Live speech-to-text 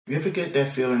You ever get that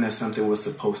feeling that something was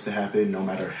supposed to happen no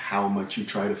matter how much you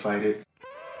try to fight it?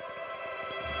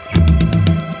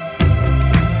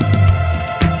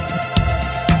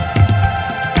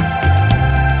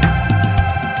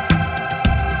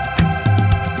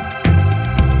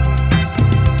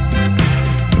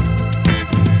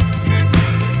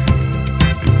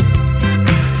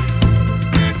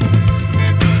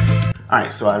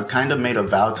 Alright, so I've kind of made a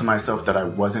vow to myself that I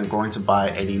wasn't going to buy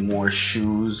any more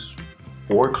shoes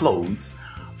or clothes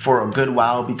for a good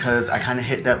while, because I kind of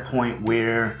hit that point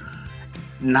where,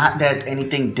 not that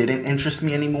anything didn't interest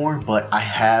me anymore, but I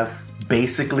have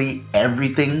basically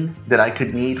everything that I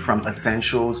could need, from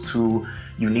essentials to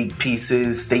unique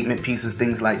pieces, statement pieces,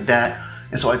 things like that.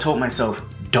 And so I told myself,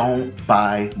 don't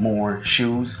buy more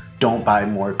shoes, don't buy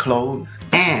more clothes.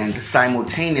 And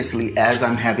simultaneously, as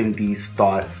I'm having these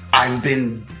thoughts, I've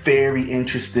been very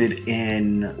interested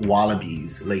in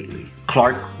wallabies lately.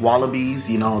 Clark wallabies,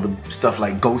 you know, the stuff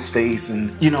like Ghostface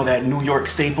and, you know, that New York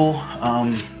staple,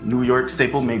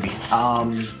 maybe.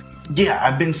 Yeah,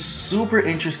 I've been super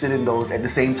interested in those at the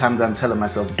same time that I'm telling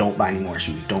myself, don't buy any more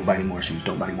shoes, don't buy any more shoes,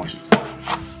 don't buy any more shoes.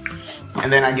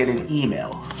 And then I get an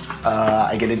email.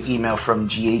 I get an email from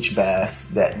GH Bass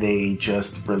that they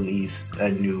just released a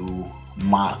new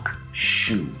Moc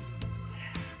shoe.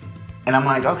 And I'm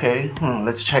like, okay,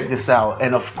 let's check this out.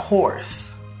 And of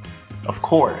course,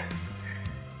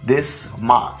 this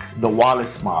Moc, the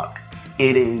Wallace Moc,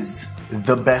 it is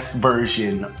the best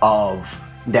version of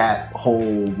that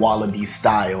whole wallaby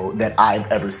style that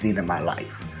I've ever seen in my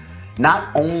life. Not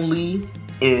only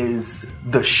is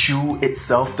the shoe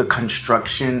itself, the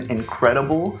construction,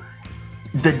 incredible,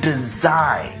 the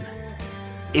design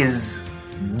is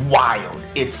wild.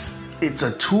 It's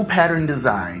a two pattern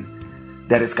design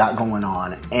that it's got going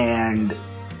on, and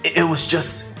it was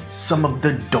just some of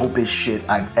the dopest shit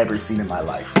I've ever seen in my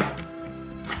life.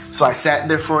 So I sat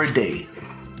there for a day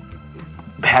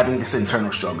having this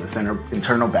internal struggle, this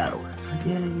internal battle. It's like,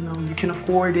 yeah, you know, you can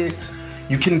afford it,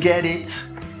 you can get it.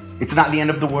 It's not the end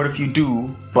of the world if you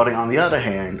do, but on the other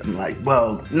hand, I'm like,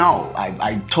 well, no,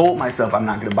 I told myself I'm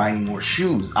not gonna buy any more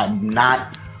shoes. I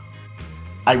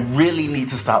really need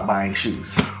to stop buying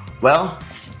shoes. Well,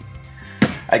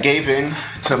 I gave in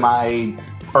to my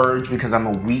urge because I'm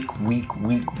a weak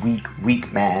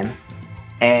man.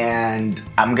 And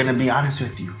I'm gonna be honest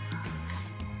with you.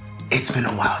 It's been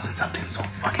a while since I've been so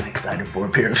fucking excited for a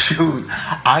pair of shoes.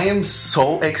 I am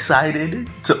so excited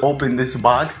to open this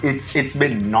box. It's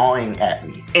been gnawing at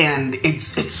me. And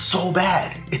it's so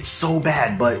bad. It's so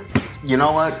bad, but you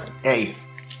know what? Hey,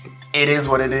 it is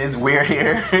what it is. We're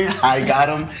here. I got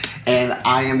them, and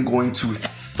I am going to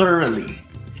thoroughly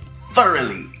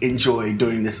enjoy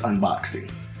doing this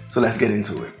unboxing. So let's get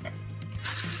into it.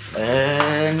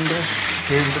 And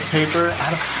here's the paper.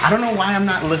 I don't know why I'm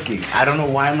not looking. I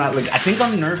think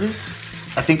I'm nervous.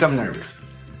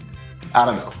 I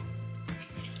don't know.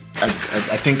 I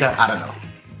don't know.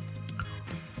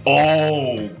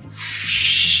 Oh,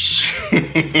 shit.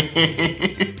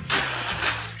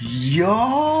 Yo.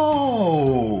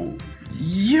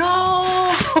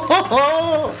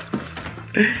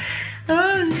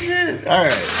 Oh, shit. All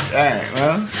right,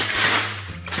 well.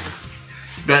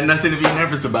 Got nothing to be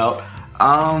nervous about.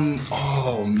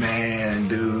 Oh man,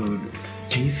 dude.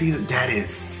 Can you see that? That is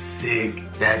sick.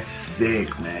 That's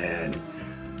sick, man.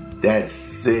 That's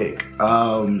sick.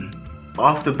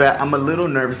 Off the bat, I'm a little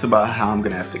nervous about how I'm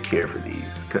gonna have to care for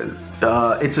these, because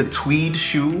it's a tweed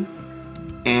shoe,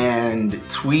 and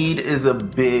tweed is a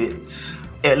bit,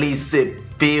 at least it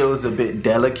feels a bit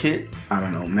delicate. I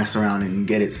don't know, mess around and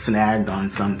get it snagged on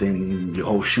something, your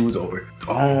whole shoe's over.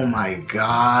 Oh my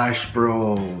gosh,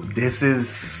 bro. This is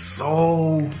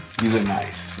so... These are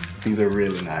nice. These are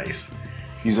really nice.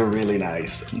 These are really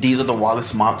nice. These are the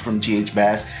Wallace Moc from GH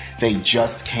Bass. They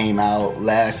just came out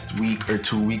last week or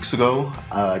 2 weeks ago.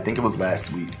 I think it was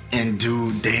last week. And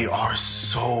dude, they are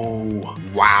so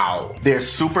wow. They're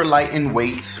super light in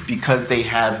weight because they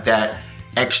have that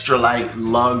extra light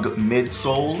lug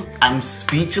midsole. I'm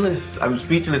speechless.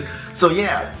 So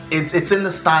yeah, it's in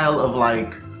the style of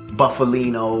like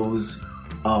Buffalinos,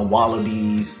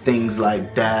 Wallabies, things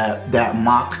like that. That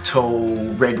mock toe,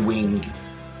 Red Wing,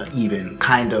 even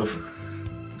kind of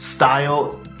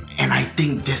style. And I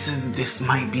think this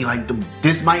might be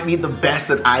the best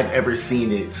that I've ever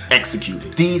seen it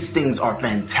executed. These things are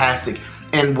fantastic.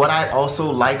 And what I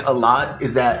also like a lot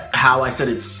is that how I said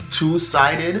it's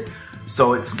two-sided.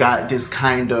 So it's got this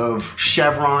kind of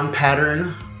chevron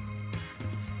pattern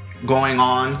going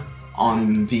on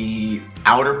the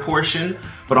outer portion,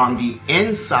 but on the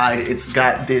inside it's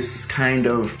got this kind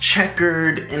of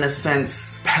checkered, in a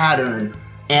sense, pattern,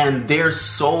 and they're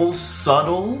so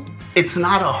subtle. It's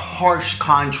not a harsh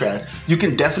contrast. You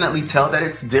can definitely tell that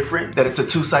it's different, that it's a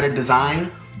two-sided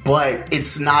design, but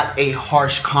it's not a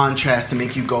harsh contrast to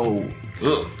make you go,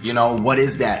 ugh, you know, what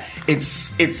is that? It's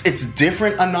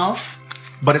different enough,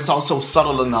 but it's also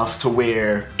subtle enough to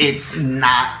where it's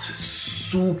not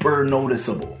super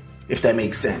noticeable, if that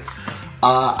makes sense.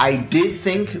 I did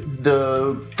think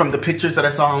from the pictures that I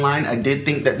saw online, I did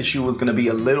think that the shoe was gonna be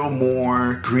a little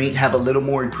more green, have a little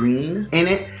more green in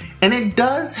it. And it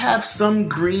does have some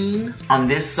green on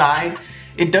this side.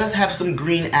 It does have some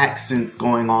green accents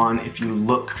going on if you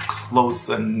look close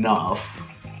enough.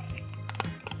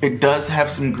 It does have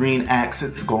some green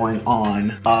accents going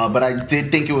on, but I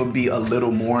did think it would be a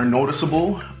little more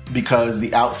noticeable because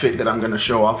the outfit that I'm gonna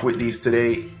show off with these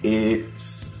today,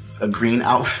 it's a green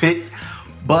outfit.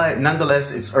 But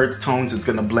nonetheless, it's earth tones, it's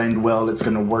gonna blend well, it's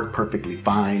gonna work perfectly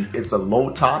fine. It's a low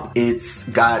top, it's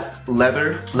got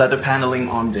leather paneling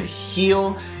on the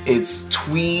heel, it's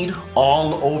tweed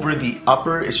all over the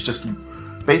upper, it's just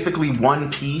basically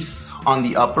one piece on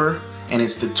the upper, and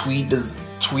it's the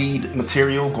tweed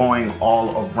material going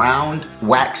all around.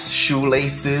 Wax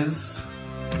shoelaces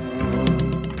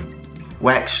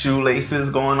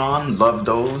going on, love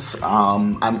those.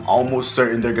 I'm almost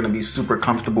certain they're gonna be super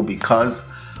comfortable because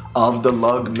of the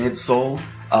lug midsole.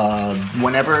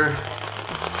 Whenever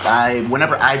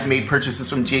I've made purchases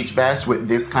from GH Bass with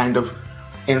this kind of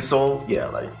insole, yeah,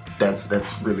 like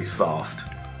that's really soft.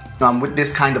 With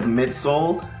this kind of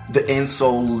midsole, the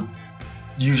insole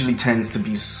usually tends to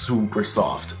be super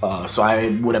soft. So I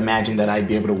would imagine that I'd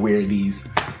be able to wear these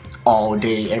all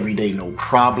day, every day, no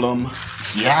problem.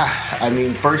 Yeah, I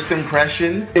mean, first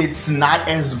impression, it's not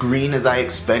as green as I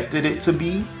expected it to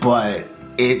be, but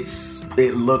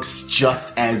it looks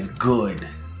just as good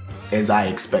as I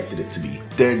expected it to be.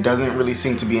 There doesn't really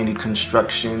seem to be any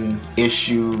construction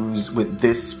issues with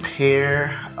this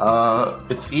pair.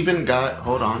 It's even got,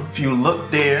 hold on, if you look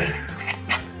there,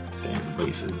 damn, the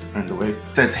laces are in the way.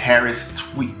 It says Harris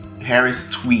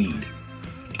Tweed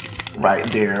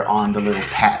right there on the little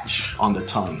patch on the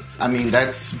tongue. I mean,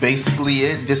 that's basically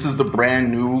it. This is the brand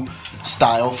new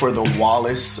style for the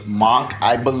Wallace Moc.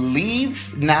 I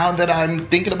believe, now that I'm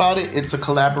thinking about it, it's a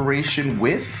collaboration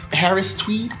with Harris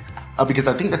Tweed, because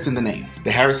I think that's in the name.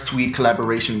 The Harris Tweed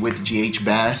collaboration with GH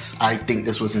Bass. I think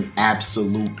this was an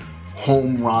absolute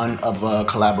home run of a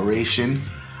collaboration.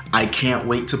 I can't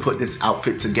wait to put this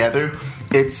outfit together.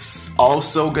 It's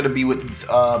also gonna be with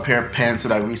a pair of pants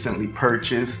that I recently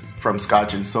purchased from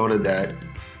Scotch and Soda that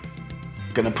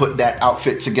gonna put that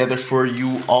outfit together for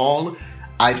you all.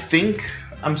 I think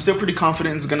I'm still pretty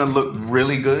confident it's gonna look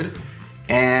really good.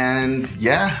 And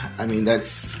yeah, I mean,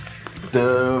 that's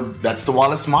the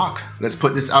Wallace Moc. Let's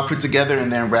put this outfit together and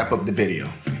then wrap up the video.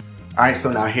 All right, so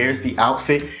now here's the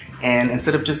outfit. And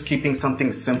instead of just keeping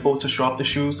something simple to show off the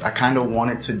shoes, I kind of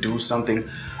wanted to do something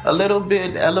a little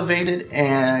bit elevated.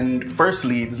 And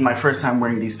firstly, this is my first time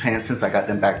wearing these pants since I got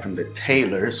them back from the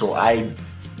tailor, so I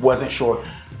wasn't sure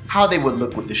how they would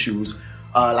look with the shoes.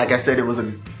 Like I said, it was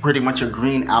pretty much a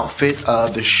green outfit.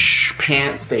 The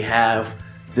pants, they have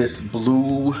this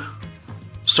blue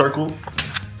circle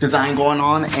design going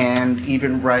on, and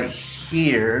even right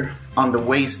here on the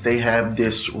waist, they have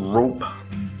this rope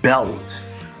belt.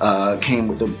 Came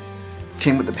with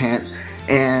the pants.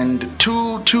 And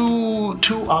two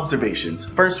observations.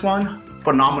 First one,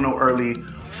 phenomenal early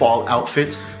fall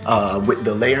outfit with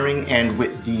the layering and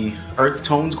with the earth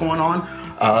tones going on.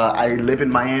 I live in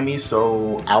Miami,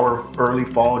 so our early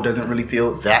fall doesn't really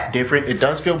feel that different. It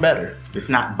does feel better. It's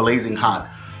not blazing hot.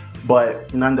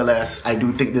 But nonetheless, I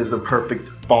do think this is a perfect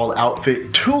fall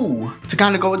outfit. Two, to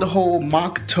kind of go with the whole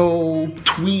mock toe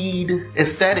tweed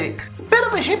aesthetic. It's a bit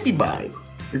of a hippie vibe.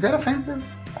 Is that offensive?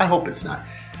 I hope it's not.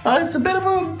 It's a bit of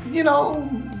a, you know,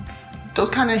 those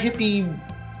kind of hippie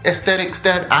aesthetics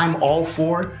that I'm all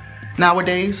for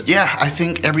nowadays. Yeah, I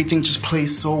think everything just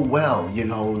plays so well. You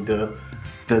know, the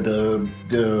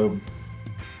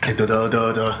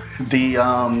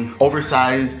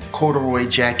oversized corduroy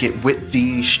jacket with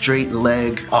the straight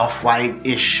leg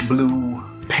off-white-ish blue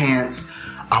pants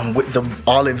with the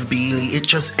olive beanie.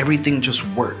 Everything just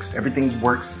works. Everything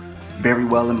works very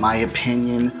well in my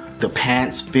opinion. The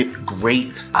pants fit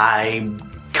great. I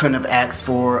couldn't have asked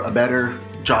for a better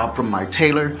job from my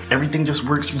tailor. Everything just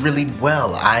works really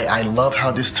well. I love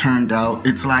how this turned out.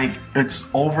 It's like, it's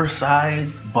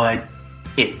oversized, but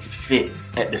it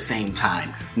fits at the same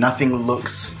time. Nothing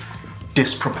looks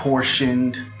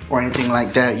disproportioned or anything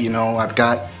like that. You know, I've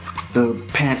got the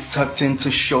pants tucked in to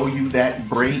show you that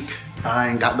break,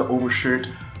 and got the overshirt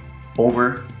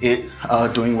over it,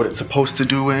 doing what it's supposed to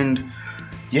do. And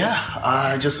yeah,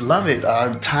 I just love it.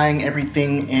 Tying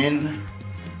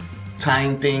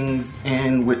things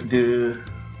in with the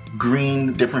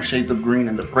green, different shades of green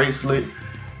in the bracelet,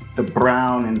 the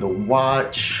brown in the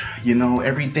watch, you know,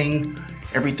 everything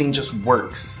just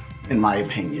works in my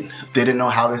opinion. Didn't know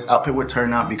how this outfit would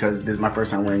turn out because this is my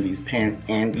first time wearing these pants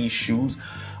and these shoes,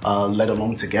 let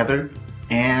alone together.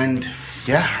 And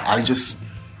yeah,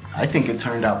 I think it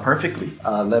turned out perfectly.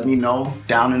 Let me know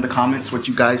down in the comments what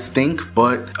you guys think.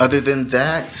 But other than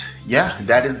that, yeah,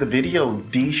 that is the video.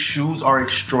 These shoes are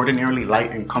extraordinarily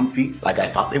light and comfy, like I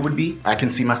thought they would be. I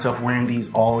can see myself wearing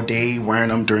these all day, wearing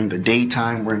them during the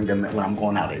daytime, wearing them when I'm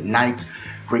going out at night.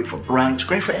 Great for brunch,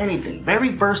 great for anything. Very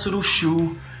versatile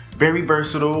shoe, very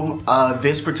versatile.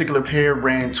 This particular pair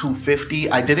ran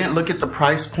 $250. I didn't look at the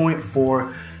price point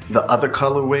for the other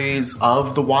colorways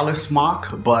of the Wallace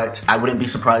Moc, but I wouldn't be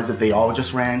surprised if they all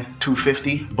just ran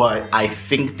 $250. But I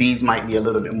think these might be a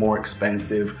little bit more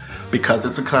expensive because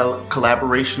it's a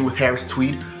collaboration with Harris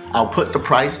Tweed. I'll put the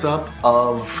price up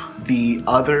of the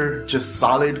other just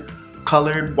solid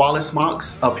colored Wallace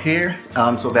Mocs up here,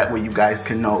 so that way you guys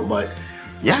can know. But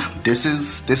yeah, this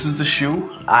is the shoe.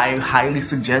 I highly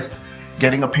suggest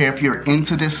getting a pair if you're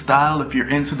into this style, if you're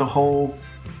into the whole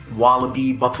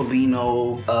wallaby,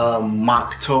 buffalino,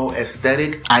 mock toe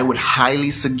aesthetic. I would highly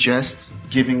suggest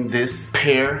giving this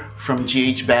pair from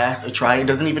GH Bass a try. It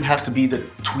doesn't even have to be the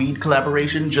Tweed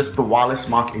collaboration, just the Wallace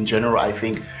Moc in general. I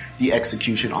think the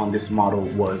execution on this model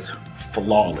was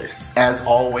flawless. As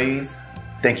always,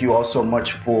 thank you all so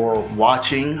much for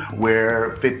watching.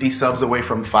 We're 50 subs away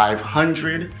from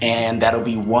 500, and that'll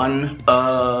be one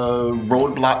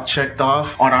roadblock checked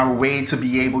off on our way to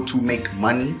be able to make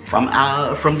money from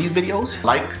these videos.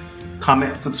 Like,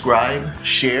 comment, subscribe,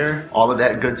 share, all of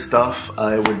that good stuff.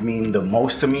 It would mean the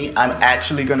most to me. I'm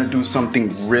actually gonna do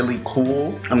something really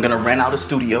cool. I'm gonna rent out a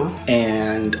studio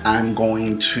and I'm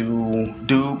going to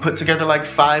put together like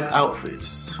 5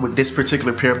 outfits with this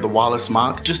particular pair of the Wallace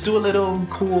Moc. Just do a little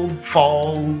cool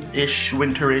fall-ish,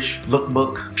 winter-ish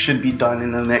lookbook. Should be done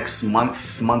in the next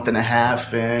month and a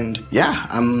half, and yeah,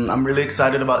 I'm really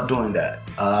excited about doing that.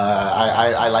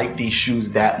 I like these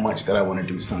shoes that much that I want to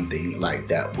do something like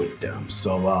that with them.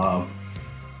 So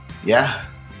yeah,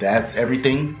 that's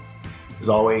everything. As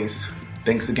always,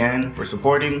 thanks again for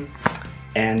supporting,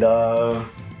 and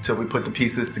till we put the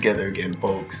pieces together again,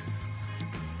 folks.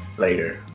 Later.